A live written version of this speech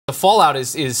The fallout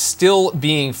is still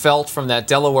being felt from that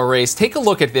Delaware race. Take a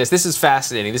look at this. This is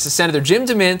fascinating. This is Senator Jim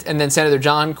DeMint and then Senator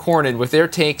John Cornyn with their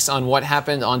takes on what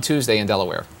happened on Tuesday in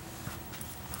Delaware.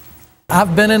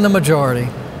 I've been in the majority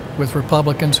with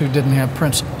Republicans who didn't have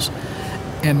principles,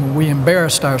 and we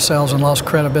embarrassed ourselves and lost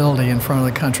credibility in front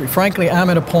of the country. Frankly, I'm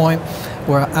at a point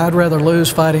where I'd rather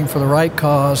lose fighting for the right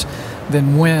cause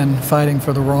than win fighting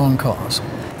for the wrong cause.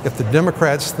 If the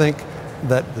Democrats think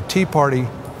that the Tea Party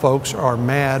folks are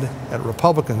mad at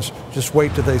Republicans, just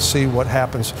wait till they see what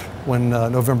happens when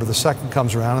November the 2nd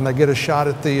comes around and they get a shot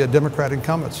at the Democrat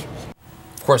incumbents.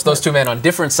 Of course, those two men on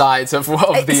different sides of the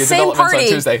developments on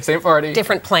Tuesday. Same party.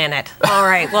 Different planet. All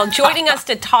right. Well, joining us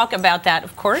to talk about that,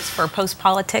 of course, for Post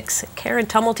Politics, Karen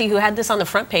Tumulty, who had this on the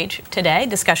front page today,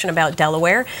 discussion about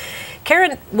Delaware.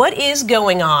 Karen, what is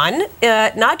going on,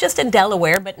 not just in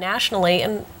Delaware, but nationally,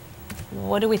 and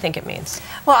what do we think it means?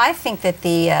 Well, I think that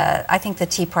the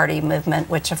Tea Party movement,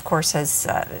 which of course has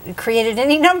created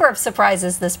any number of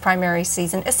surprises this primary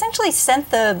season, essentially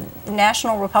sent the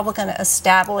national Republican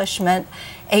establishment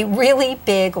a really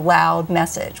big, loud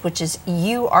message, which is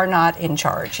you are not in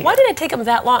charge here. Why did it take them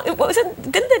that long?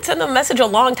 Didn't it send a message a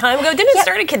long time ago? Didn't it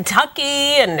start in Kentucky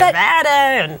and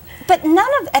Nevada? But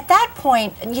at that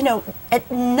point, you know,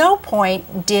 at no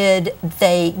point did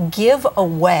they give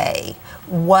away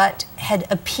what had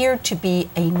appeared to be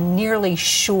a nearly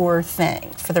sure thing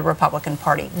for the Republican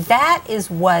Party. That is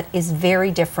what is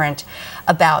very different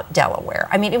about Delaware.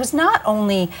 I mean, it was not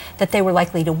only that they were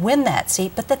likely to win that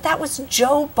seat, but that was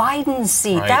Joe Biden's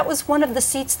seat. Right. That was one of the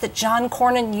seats that John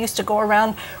Cornyn used to go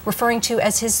around referring to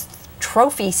as his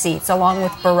trophy seats, along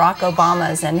with Barack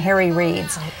Obama's and Harry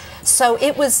Reid's. So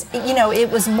it was, you know, it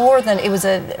was more than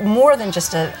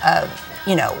just a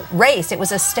race. It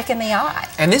was a stick in the eye.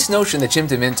 And this notion that Jim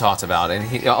DeMint talked about,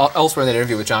 and elsewhere in that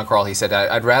interview with John Carl, he said,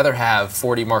 "I'd rather have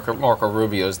 40 Marco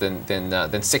Rubios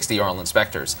than 60 Arlen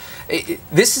Specters."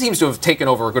 This seems to have taken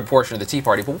over a good portion of the Tea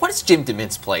Party. But what is Jim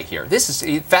DeMint's play here? This is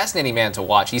a fascinating man to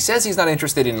watch. He says he's not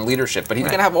interested in leadership, but he's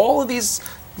going to have all of these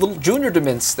little junior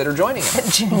DeMints that are joining him.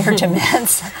 Junior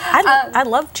DeMints. I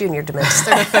love junior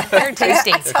DeMints. They're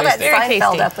tasty. I saw that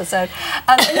Seinfeld episode.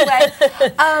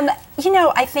 Anyway, you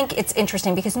know, I think it's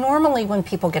interesting because normally when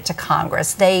people get to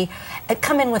Congress, they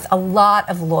come in with a lot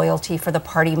of loyalty for the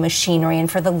party machinery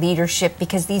and for the leadership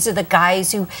because these are the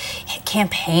guys who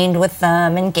campaigned with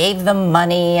them and gave them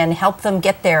money and helped them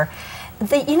get there.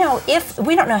 You know, if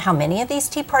we don't know how many of these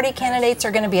Tea Party candidates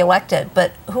are going to be elected,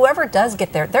 but whoever does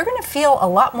get there, they're going to feel a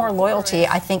lot more loyalty,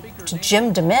 I think, to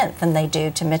Jim DeMint than they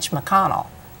do to Mitch McConnell.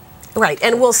 Right,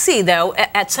 and we'll see, though,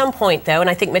 at some point, though,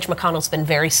 and I think Mitch McConnell's been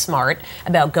very smart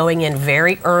about going in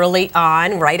very early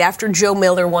on, right after Joe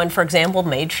Miller won, for example,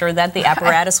 made sure that the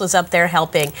apparatus was up there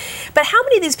helping. But how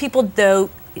many of these people,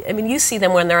 though, I mean, you see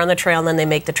them when they're on the trail and then they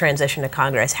make the transition to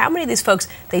Congress. How many of these folks,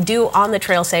 they do on the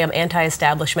trail say, I'm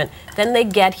anti-establishment, then they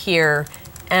get here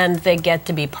and they get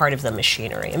to be part of the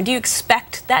machinery? I mean, do you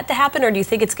expect that to happen, or do you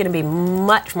think it's going to be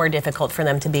much more difficult for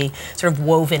them to be sort of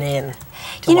woven in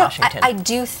to Washington? I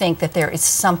do think that there is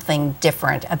something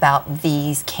different about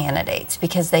these candidates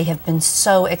because they have been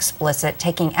so explicit,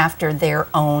 taking after their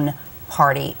own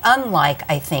party, unlike,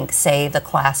 I think, say, the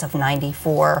class of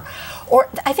 '94. Or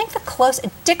I think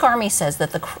Dick Armey says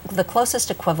that the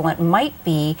closest equivalent might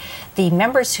be the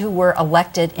members who were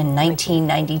elected in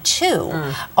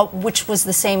 1992, which was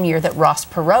the same year that Ross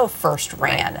Perot first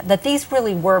ran. Right. That these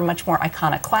really were much more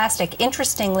iconoclastic.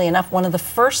 Interestingly enough, one of the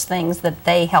first things that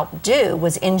they helped do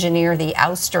was engineer the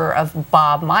ouster of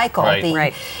Bob Michel,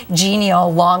 the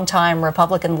genial, longtime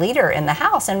Republican leader in the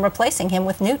House, and replacing him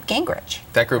with Newt Gingrich.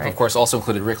 That group, of course, also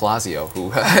included Rick Lazio, who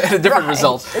had a different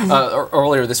result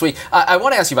earlier this week. I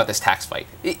want to ask you about this tax fight.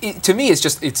 To me,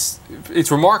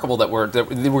 it's remarkable that we're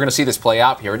going to see this play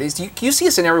out here. Do you see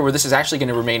a scenario where this is actually going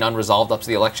to remain unresolved up to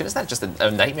the election? Is that just a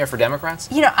nightmare for Democrats?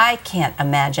 You know, I can't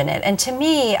imagine it. And to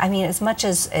me, I mean, as much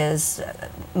as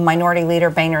Minority Leader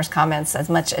Boehner's comments, as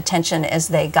much attention as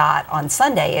they got on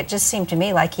Sunday, it just seemed to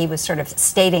me like he was sort of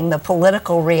stating the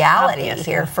political reality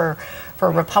here for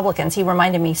Republicans. He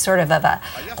reminded me sort of a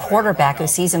quarterback who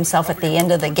sees himself at the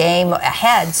end of the game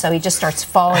ahead, so he just starts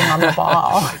falling on the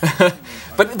ball.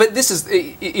 But this is,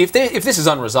 if this is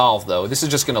unresolved, though, this is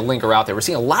just going to linger out there. We're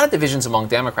seeing a lot of divisions among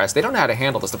Democrats. They don't know how to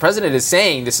handle this. The president is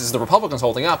saying this is the Republicans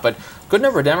holding up, but a good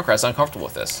number of Democrats are uncomfortable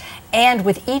with this. And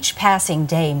with each passing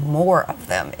day, more of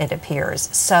them, it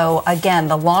appears. So, again,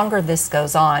 the longer this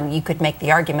goes on, you could make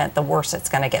the argument the worse it's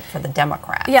going to get for the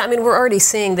Democrats. Yeah, I mean, we're already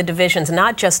seeing the divisions,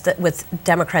 not just with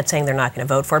Democrats saying they're not going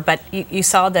to vote for it, but you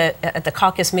saw at the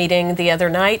caucus meeting the other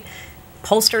night,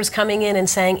 pollsters coming in and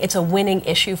saying it's a winning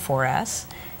issue for us.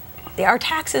 Our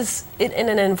taxes, in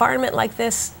an environment like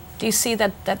this, do you see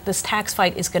that this tax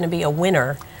fight is going to be a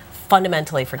winner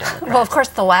fundamentally for Democrats? Well, of course,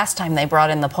 the last time they brought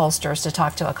in the pollsters to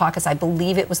talk to a caucus, I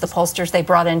believe it was the pollsters they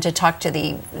brought in to talk to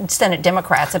the Senate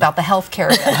Democrats about the health care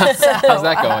bill. So, how's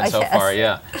that going so far?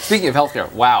 Yeah. Speaking of health care,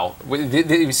 wow. Did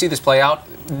you see this play out?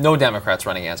 No Democrats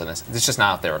running ads on this. It's just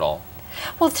not out there at all.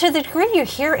 Well, to the degree you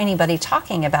hear anybody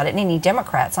talking about it, any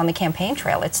Democrats on the campaign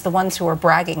trail, it's the ones who are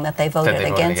bragging that they voted,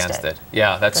 against it.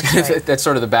 Yeah, that's right. That's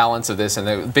sort of the balance of this, and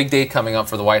the big date coming up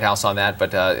for the White House on that,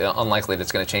 but unlikely that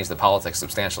it's going to change the politics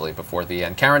substantially before the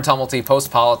end. Karen Tumulty,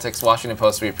 Post Politics, Washington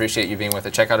Post. We appreciate you being with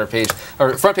us. Check out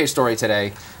our front page story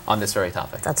today on this very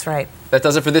topic. That's right. That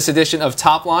does it for this edition of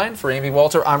Top Line. For Amy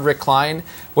Walter, I'm Rick Klein.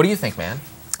 What do you think, man?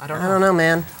 I don't know,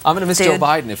 man. I'm going to miss Joe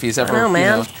Biden if he's ever. I don't know,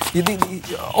 man.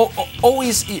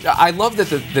 Always, I love that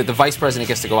the vice president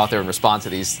gets to go out there and respond to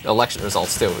these election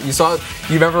results too.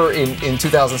 You remember in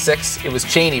 2006, it was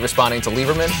Cheney responding to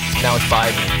Lieberman. Now it's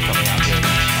Biden coming out.